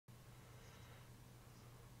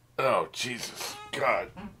Oh, Jesus. God.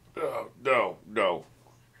 Oh, no, no.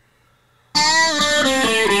 I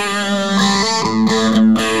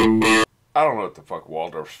don't know what the fuck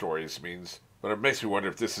Waldorf stories means, but it makes me wonder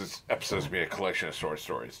if this is episodes being a collection of short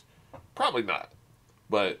stories. Probably not.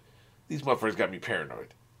 But these motherfuckers got me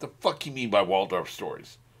paranoid. The fuck you mean by Waldorf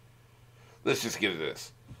stories? Let's just get into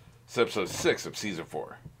this. It's episode 6 of season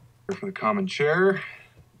 4. Cure for the common chair.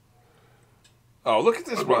 Oh, look at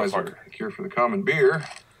this motherfucker. Cure for the common beer.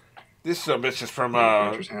 This bitch is from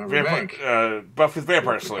Buffy the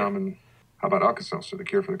Vampire Slayer. How about Alka-Seltzer, the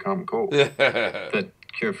cure for the common cold? The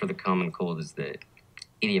cure for the common cold is the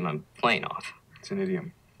idiom I'm playing off. It's an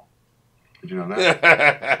idiom. Did you know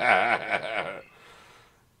that?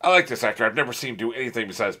 I like this actor. I've never seen him do anything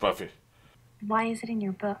besides Buffy. Why is it in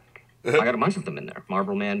your book? I got a bunch of them in there.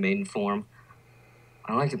 Marlboro Man, Maiden Form.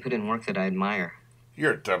 I like to put in work that I admire.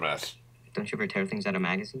 You're a dumbass. Don't you ever tear things out of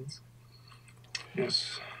magazines?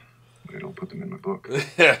 Yes, but I don't put them in my book.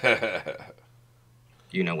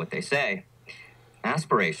 You know what they say.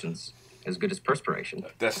 Aspirations as good as perspiration.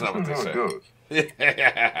 That's not what they say. It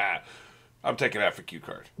goes. I'm taking that for cue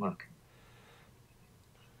card. Look,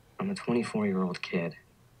 I'm a 24-year-old kid.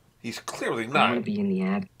 He's clearly I not. want to be in the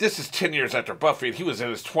ad. This is 10 years after Buffy, and he was in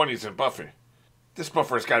his 20s in Buffy. This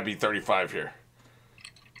motherfucker's got to be 35 here.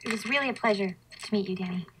 It was really a pleasure to meet you,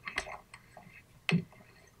 Danny.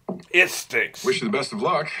 It stinks. Wish you the best of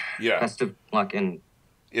luck. Yeah. Best of luck in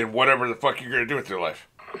whatever the fuck you're going to do with your life.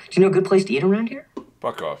 Do you know a good place to eat around here?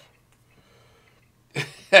 Fuck off.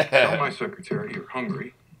 Tell my secretary you're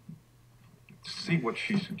hungry. See what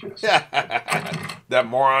she suggests. That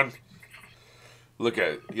moron. Look at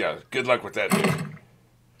it. Yeah, good luck with that dude.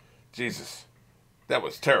 Jesus. That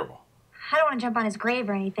was terrible. I don't want to jump on his grave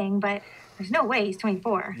or anything, but there's no way he's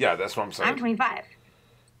 24. Yeah, that's what I'm saying. I'm 25.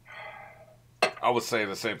 I was saying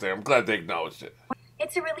the same thing. I'm glad they acknowledged it.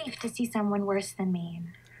 It's a relief to see someone worse than me and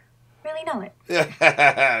really know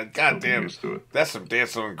it. God damn. Used to it. That's some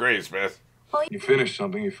dancing on graves, man. Well, You finish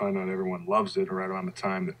something, you find out everyone loves it right around the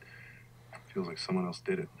time that feels like someone else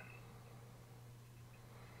did it.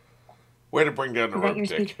 Way to bring down the is that rope, your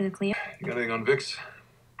speech Dick. for the Cleo? You got anything on Vicks?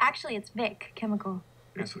 Actually, it's Vic, chemical.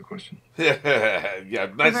 Answer the question. Yeah,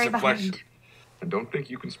 We're nice very deflection. behind. And don't think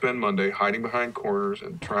you can spend Monday hiding behind corners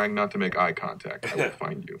and trying not to make eye contact. I will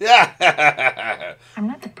find you. Yeah. I'm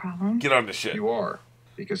not the problem. Get on the shit. You are.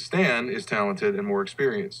 Because Stan is talented and more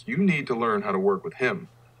experienced. You need to learn how to work with him,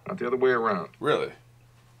 not the other way around. Really?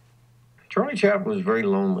 Charlie Chaplin was very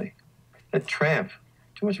lonely. That tramp,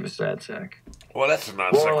 too much of a sad sack. Well, that's a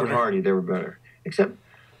non Laurel and sequitur. Hardy, they were better. Except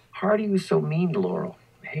Hardy was so mean to Laurel.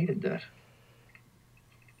 I hated that.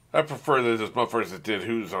 I prefer those motherfuckers that did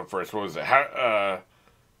Who's on first. What was it?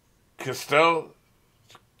 Costello?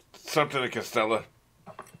 Something to Costello.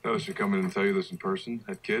 Those who come in and tell you this in person,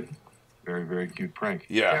 that kid, very, very cute prank.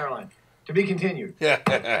 Yeah. Caroline, to be continued.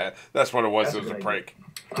 Yeah. That's what it was. That's It was a what I prank.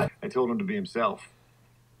 I told him to be himself.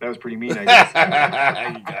 That was pretty mean, I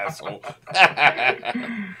guess. You asshole.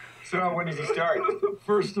 So when does he start?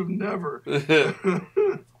 First of never.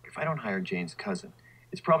 If I don't hire Jane's cousin,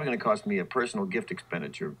 it's probably going to cost me a personal gift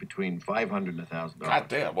expenditure of between $500 and $1,000. God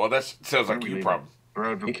damn. Well, that sounds like you problem.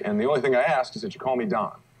 And the only thing I ask is that you call me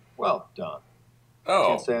Don. Well, Don. Oh.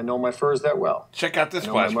 Can't say I know my furs that well. Check out this I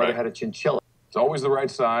know my mother flashback. had a chinchilla. It's always the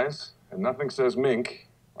right size, and nothing says mink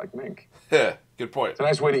like mink. Yeah. Good point. It's a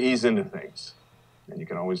nice way to ease into things. And you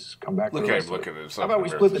can always come back Look to the at rest him of it. looking at How himself. about we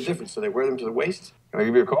split the difference so they wear them to the waist? Can I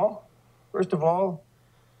give you a call? First of all,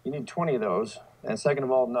 you need 20 of those. And second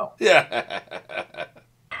of all, no. Yeah.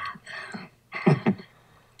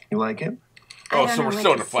 You like him? Oh, don't so know we're what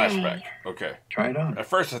still in to the flashback. say. Okay. Try it on. At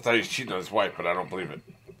first I thought he was cheating on his wife, but I don't believe it.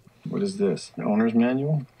 What is this? The owner's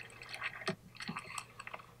manual?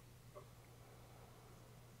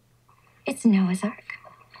 It's Noah's Ark.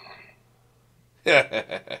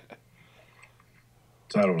 Yeah.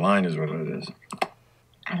 It's out of line is what it is.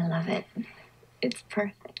 I love it. It's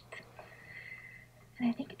perfect. And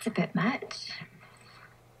I think it's a bit much.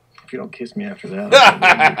 If you don't kiss me after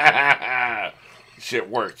that, Shit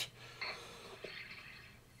worked.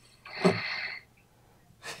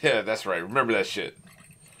 Yeah, that's right. Remember that shit.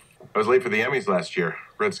 I was late for the Emmys last year.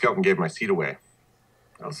 Red Skelton gave my seat away.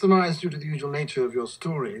 I'll surmise due to the usual nature of your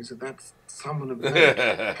stories that that's someone of merit.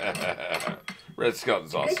 Red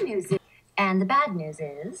Skelton's Good awesome. news is, and the bad news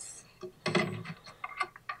is,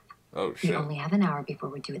 Oh, we shit. only have an hour before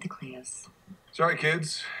we're due at the Cleos. Sorry,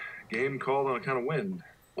 kids. Game called on account of wind.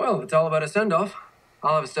 Well, it's all about a send-off.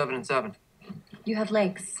 I'll have a 7 and 7. You have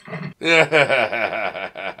legs.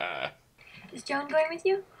 Yeah. Is Joan going with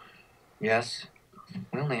you? Yes.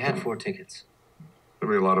 We only had 4 tickets.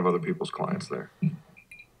 There'll be a lot of other people's clients there.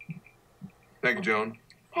 Thank you, Joan.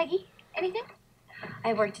 Peggy, anything? I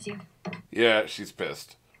have work to do. Yeah, she's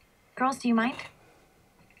pissed. Girls, do you mind?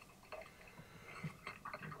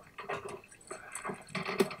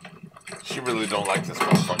 She really don't like this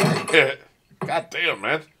motherfucker. God damn,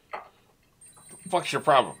 man. The fuck's your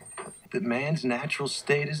problem? That man's natural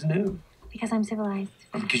state is new. Because I'm civilized.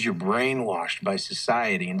 Because you're brainwashed by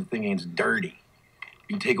society and the thing ain't dirty.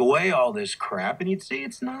 You take away all this crap and you'd see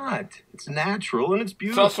it's not. It's natural and it's It's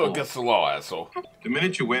beautiful. also against the law, asshole. The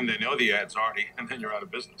minute you win, they know the ad's already, and then you're out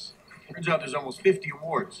of business. Turns out there's almost 50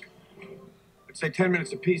 awards. I'd say 10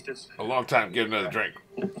 minutes apiece. That's A long time. Get another drink.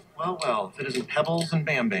 Well, if it isn't Pebbles and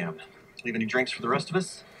Bam Bam. Leave any drinks for the rest of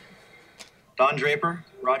us? Don Draper,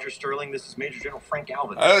 Roger Sterling, this is Major General Frank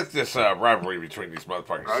Alvin. I like this rivalry between these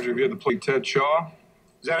motherfuckers. Roger, have you had to play Ted Shaw?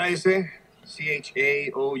 Is that how you say?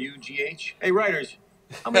 Chaough? Hey, writers,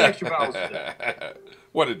 how many extra vowels is that?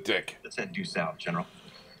 What a dick. Let's head due south, General.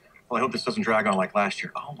 Well, I hope this doesn't drag on like last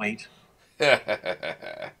year. Oh, wait.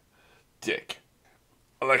 Dick.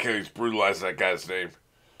 I like how he's brutalizing that guy's name.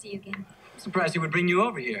 See you again. I'm surprised he would bring you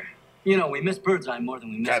over here. You know, we miss Birdseye more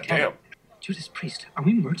than we miss God damn. Kevin. Judas Priest, are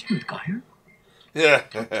we merging with Geyer? Yeah.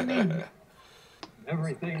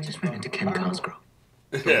 Everything. I just ran into Ken Cosgrove.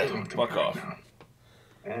 Yeah. Fuck off.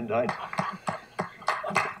 And I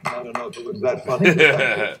don't know if it was that funny.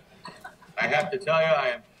 I have to tell you, I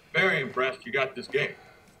am very impressed you got this game.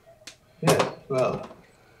 Yes, well,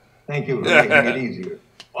 thank you for making it easier.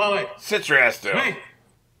 Wally, Sit your ass down. hey,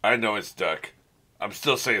 I know it's Duck. I'm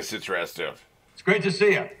still saying sit your ass down. it's great to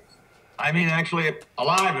see you. I mean, actually,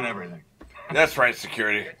 alive and everything. That's right,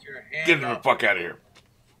 security. Get your hand Get him the up. fuck out of here.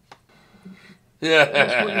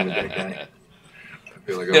 I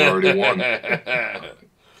feel like I've already won.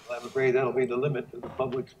 I'm afraid that'll be the limit to the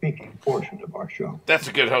public speaking portion of our show. That's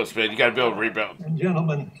a good host, man. You gotta be able to rebound. And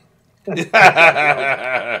gentlemen,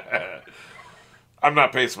 I'm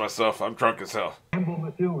not pacing myself. I'm drunk as hell. Campbell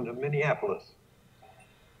Methuen of Minneapolis.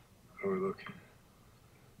 Oh, look.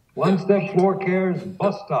 One Step Floor Care's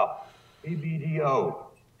Bus Stop, BBDO.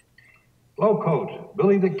 Low Coat,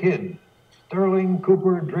 Billy the Kid, Sterling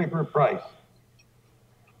Cooper Draper Price.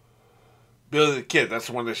 Billy the Kid, that's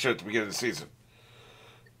the one they showed at the beginning of the season.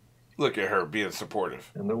 Look at her being supportive.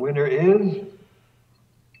 And the winner is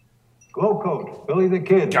Glow Coat, Billy the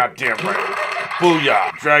Kid. Goddamn right.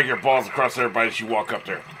 Booyah. Drag your balls across everybody as you walk up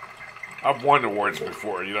there. I've won awards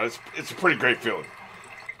before, you know. It's a pretty great feeling.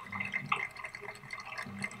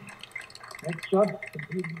 Next up,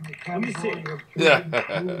 completing the category of Yeah. children's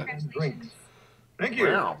food and drinks. Thank you.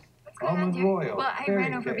 Wow. What's going on, Almond dear? Royal. Well, I Fairy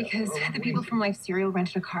ran over Tale, because the people Overweening. from Life Cereal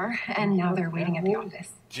rented a car, and now they're waiting at the office.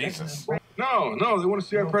 Jesus. No, they want to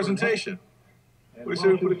see our presentation. We said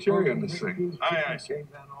we put a cherry on this thing. Aye, sir.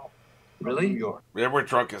 Really? New York. Yeah, we're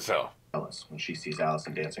drunk as hell. Alice when she sees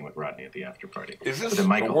Allison dancing with Rodney at the after party. Is this But then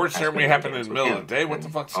Michael award has ceremony been happening in dancing the middle with of the day? him, What the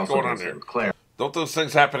and fuck's also going on dancing here? with Claire. Don't those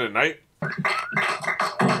things happen at night?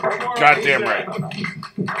 Goddamn right.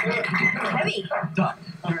 Heavy. Doc,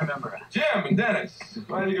 I remember us. Jim and Dennis,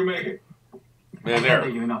 glad you can make it. Man, You're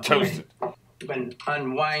they're not toasted. Been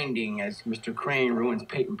unwinding as Mr. Crane ruins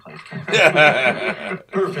Peyton Place.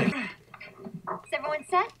 Perfect. Is everyone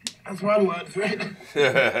set? That's one word, right?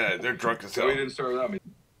 They're drunk as So we hell. didn't start without me.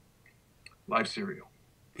 Live cereal.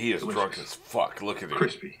 He is drunk Delicious. as fuck. Look at him.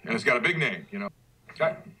 Crispy. And it's got a big name, you know.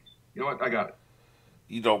 You know what? I got it.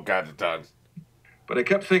 You don't got it done. But I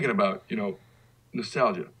kept thinking about,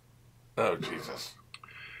 nostalgia. Oh, Jesus.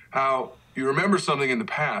 How you remember something in the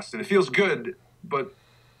past and it feels good, but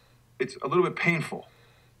it's a little bit painful.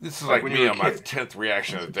 This is Like like when me you were on a my kid. 10th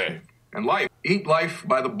reaction of the day. And life. Eat life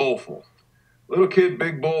by the bowlful. Little kid,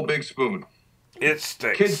 big bowl, big spoon. It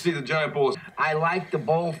stinks. Kids see the giant bowl. I like the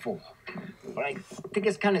bowlful, but I think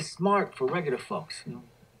it's kind of smart for regular folks. You know?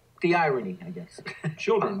 The irony, I guess.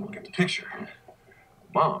 Children will get the picture.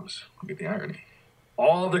 Moms will get the irony.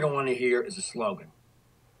 All they're going to want to hear is a slogan.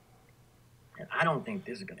 And I don't think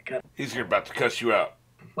this is going to cut it. He's about to cuss you out.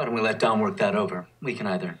 Why don't we let Don work that over? We can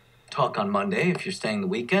either talk on Monday if you're staying the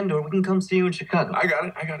weekend, or we can come see you in Chicago. I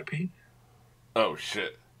got it, Pete. Oh,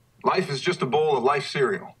 shit. Life is just a bowl of life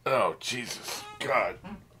cereal. Oh, Jesus. God.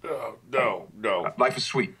 Oh, no. Life is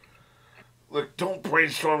sweet. Look, don't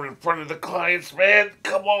brainstorm in front of the clients, man.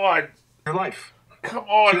 Come on. Your life. Come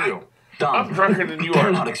on. Cereal. Don, I'm drunker than you they're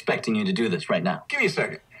are. not expecting you to do this right now. Give me a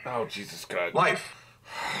second. Oh, Jesus, God. Life.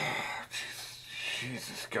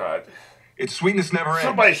 Jesus, God. Its sweetness never ends.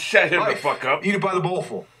 Somebody shut him the Life. fuck up. Eat it by the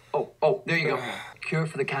bowlful. Oh, there you go. Cure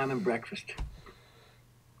for the common breakfast.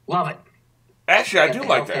 Love it. Actually, I Got do the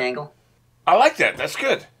like health that. Angle. I like that. That's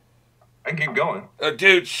good. I can keep going.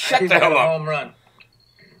 Dude, shut He's the got hell a up. home run.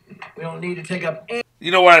 We don't need to take up any You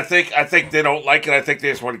know what I think? I think they don't like it. I think they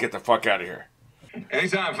just want to get the fuck out of here.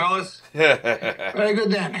 Anytime, fellas. Very good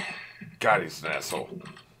then. God, he's an asshole.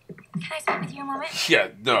 Can I speak with you a moment? Yeah,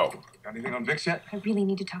 no. Got anything on Vix yet? I really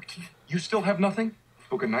need to talk to you. You still have nothing?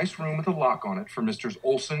 Book a nice room with a lock on it for Misters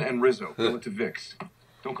Olson and Rizzo. Bill it to Vix.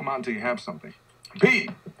 Don't come out until you have something. Pete,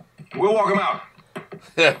 we'll walk him out.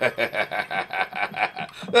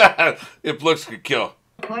 If looks could kill.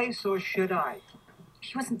 Place or should I?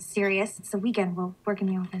 He wasn't serious. It's the weekend. We'll work in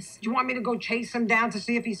the office. Do you want me to go chase him down to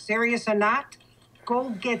see if he's serious or not? Go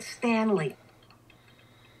get Stanley.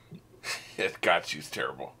 God, she's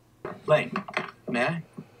terrible. Lane, may I?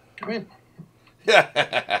 Come in.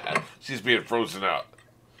 She's being frozen out.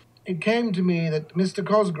 It came to me that Mr.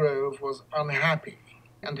 Cosgrove was unhappy,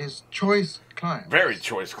 and his choice clients Very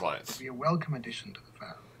choice clients. would be a welcome addition to the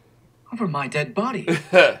firm. Over my dead body.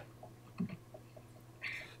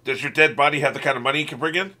 Does your dead body have the kind of money you can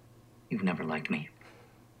bring in? You've never liked me.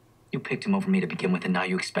 You picked him over me to begin with, and now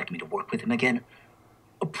you expect me to work with him again?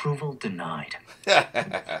 Approval denied.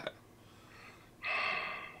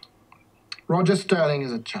 Roger Sterling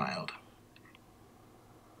is a child.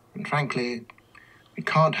 And frankly, we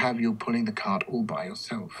can't have you pulling the cart all by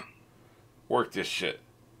yourself. Work this shit.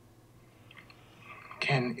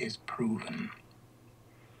 Ken is proven,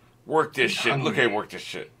 Work this shit. Look how you work this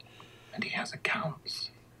shit. and he has accounts.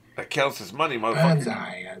 That counts as money, Bird's motherfucker.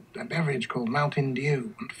 Eye, a beverage called Mountain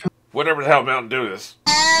Dew, and Whatever the hell Mountain Dew is.